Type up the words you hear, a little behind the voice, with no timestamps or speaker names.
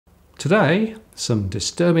Today, some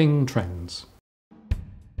disturbing trends.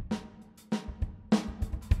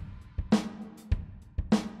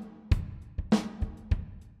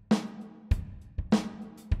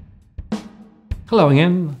 Hello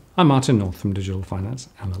again, I'm Martin North from Digital Finance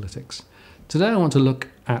Analytics. Today I want to look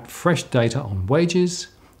at fresh data on wages,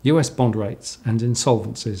 US bond rates and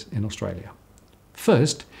insolvencies in Australia.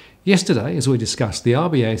 First, yesterday, as we discussed, the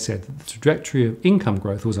RBA said that the trajectory of income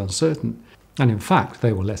growth was uncertain, and in fact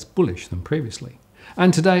they were less bullish than previously.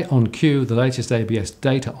 And today on Q, the latest ABS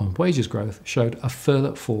data on wages growth showed a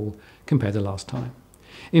further fall compared to last time.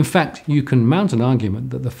 In fact, you can mount an argument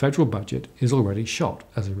that the federal budget is already shot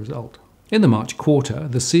as a result. In the March quarter,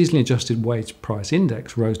 the seasonally adjusted wage price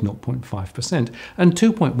index rose 0.5% and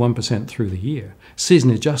 2.1% through the year.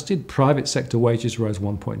 Seasonally adjusted private sector wages rose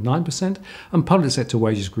 1.9% and public sector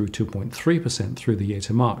wages grew 2.3% through the year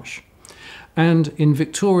to March. And in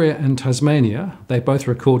Victoria and Tasmania, they both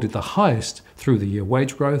recorded the highest through the year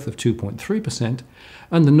wage growth of 2.3%,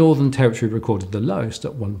 and the Northern Territory recorded the lowest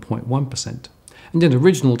at 1.1%. And in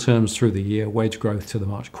original terms through the year, wage growth to the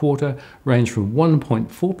March quarter ranged from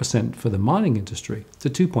 1.4% for the mining industry to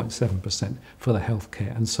 2.7% for the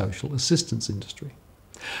healthcare and social assistance industry.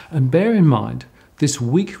 And bear in mind, this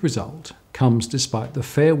weak result comes despite the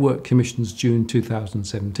Fair Work Commission's June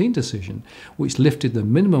 2017 decision, which lifted the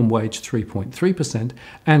minimum wage 3.3%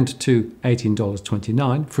 and to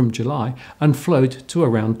 $18.29 from July and flowed to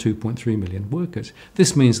around 2.3 million workers.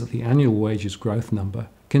 This means that the annual wages growth number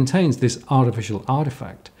contains this artificial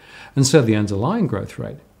artifact, and so the underlying growth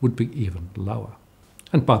rate would be even lower.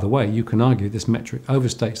 And by the way, you can argue this metric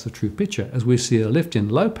overstates the true picture, as we see a lift in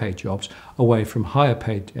low-paid jobs away from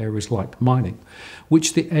higher-paid areas like mining,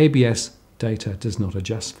 which the ABS data does not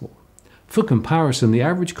adjust for. For comparison, the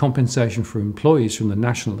average compensation for employees from the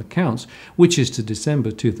national accounts, which is to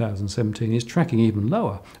December 2017, is tracking even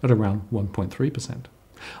lower at around 1.3%.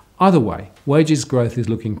 Either way, wages growth is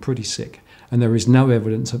looking pretty sick, and there is no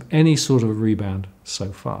evidence of any sort of rebound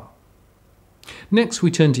so far. Next,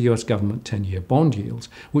 we turn to US government 10-year bond yields,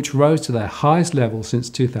 which rose to their highest level since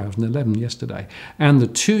 2011 yesterday, and the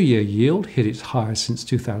 2-year yield hit its highest since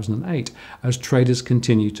 2008 as traders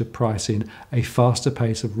continue to price in a faster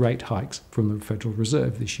pace of rate hikes from the Federal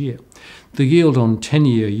Reserve this year. The yield on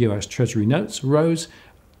 10-year US Treasury notes rose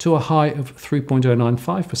to a high of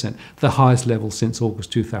 3.095%, the highest level since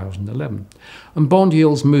August 2011. And bond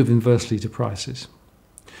yields move inversely to prices.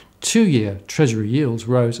 2-year Treasury yields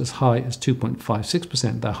rose as high as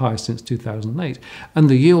 2.56%, their highest since 2008, and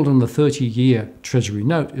the yield on the 30-year Treasury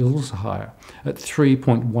note is also higher, at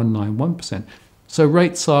 3.191%. So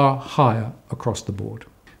rates are higher across the board.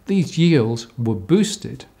 These yields were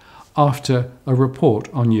boosted after a report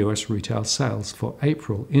on US retail sales for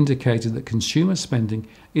April indicated that consumer spending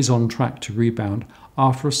is on track to rebound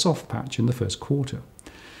after a soft patch in the first quarter.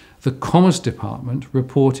 The Commerce Department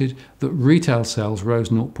reported that retail sales rose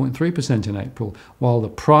 0.3% in April, while the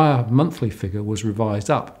prior monthly figure was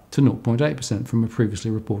revised up to 0.8% from a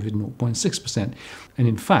previously reported 0.6%. And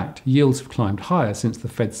in fact, yields have climbed higher since the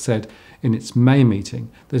Fed said in its May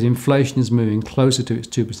meeting that inflation is moving closer to its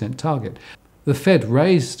 2% target. The Fed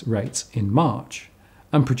raised rates in March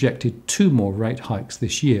and projected 2 more rate hikes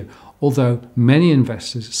this year, although many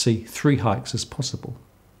investors see 3 hikes as possible.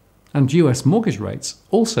 And US mortgage rates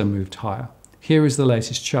also moved higher. Here is the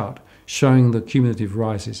latest chart showing the cumulative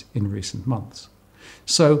rises in recent months.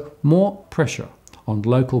 So more pressure on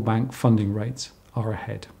local bank funding rates are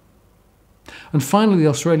ahead. And finally, the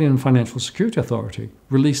Australian Financial Security Authority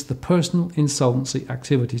released the personal insolvency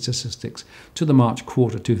activity statistics to the March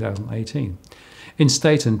quarter 2018. In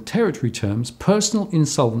state and territory terms, personal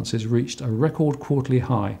insolvencies reached a record quarterly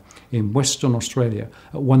high in Western Australia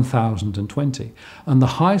at 1,020, and the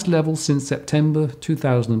highest level since September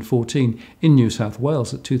 2014 in New South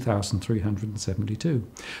Wales at 2,372.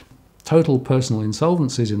 Total personal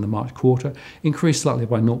insolvencies in the March quarter increased slightly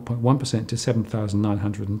by 0.1% to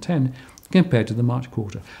 7,910 compared to the March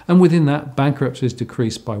quarter. And within that, bankruptcies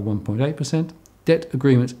decreased by 1.8%, debt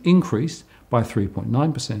agreements increased by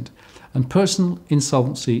 3.9%, and personal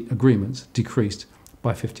insolvency agreements decreased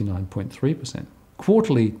by 59.3%.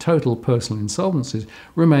 Quarterly total personal insolvencies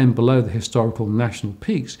remain below the historical national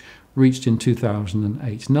peaks reached in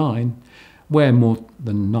 2008-9, where more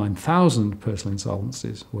than 9,000 personal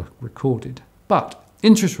insolvencies were recorded. But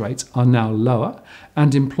interest rates are now lower,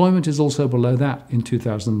 and employment is also below that in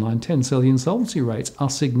 2009-10, so the insolvency rates are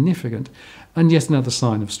significant and yet another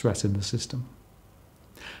sign of stress in the system.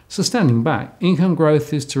 So standing back, income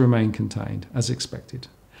growth is to remain contained, as expected,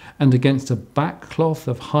 and against a backcloth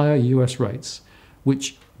of higher US rates,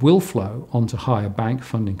 which will flow onto higher bank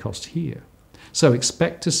funding costs here. So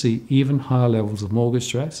expect to see even higher levels of mortgage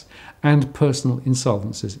stress and personal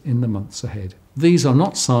insolvencies in the months ahead. These are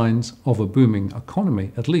not signs of a booming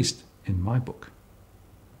economy, at least in my book.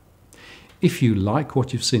 If you like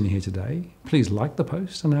what you've seen here today, please like the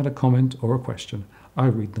post and add a comment or a question. I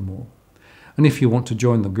read them all. And if you want to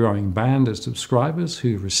join the growing band of subscribers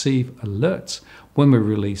who receive alerts when we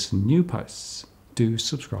release new posts, do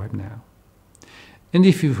subscribe now. And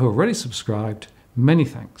if you've already subscribed, many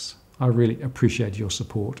thanks. I really appreciate your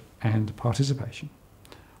support and participation.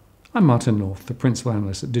 I'm Martin North, the Principal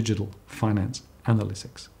Analyst at Digital Finance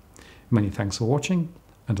Analytics. Many thanks for watching,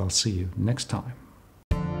 and I'll see you next time.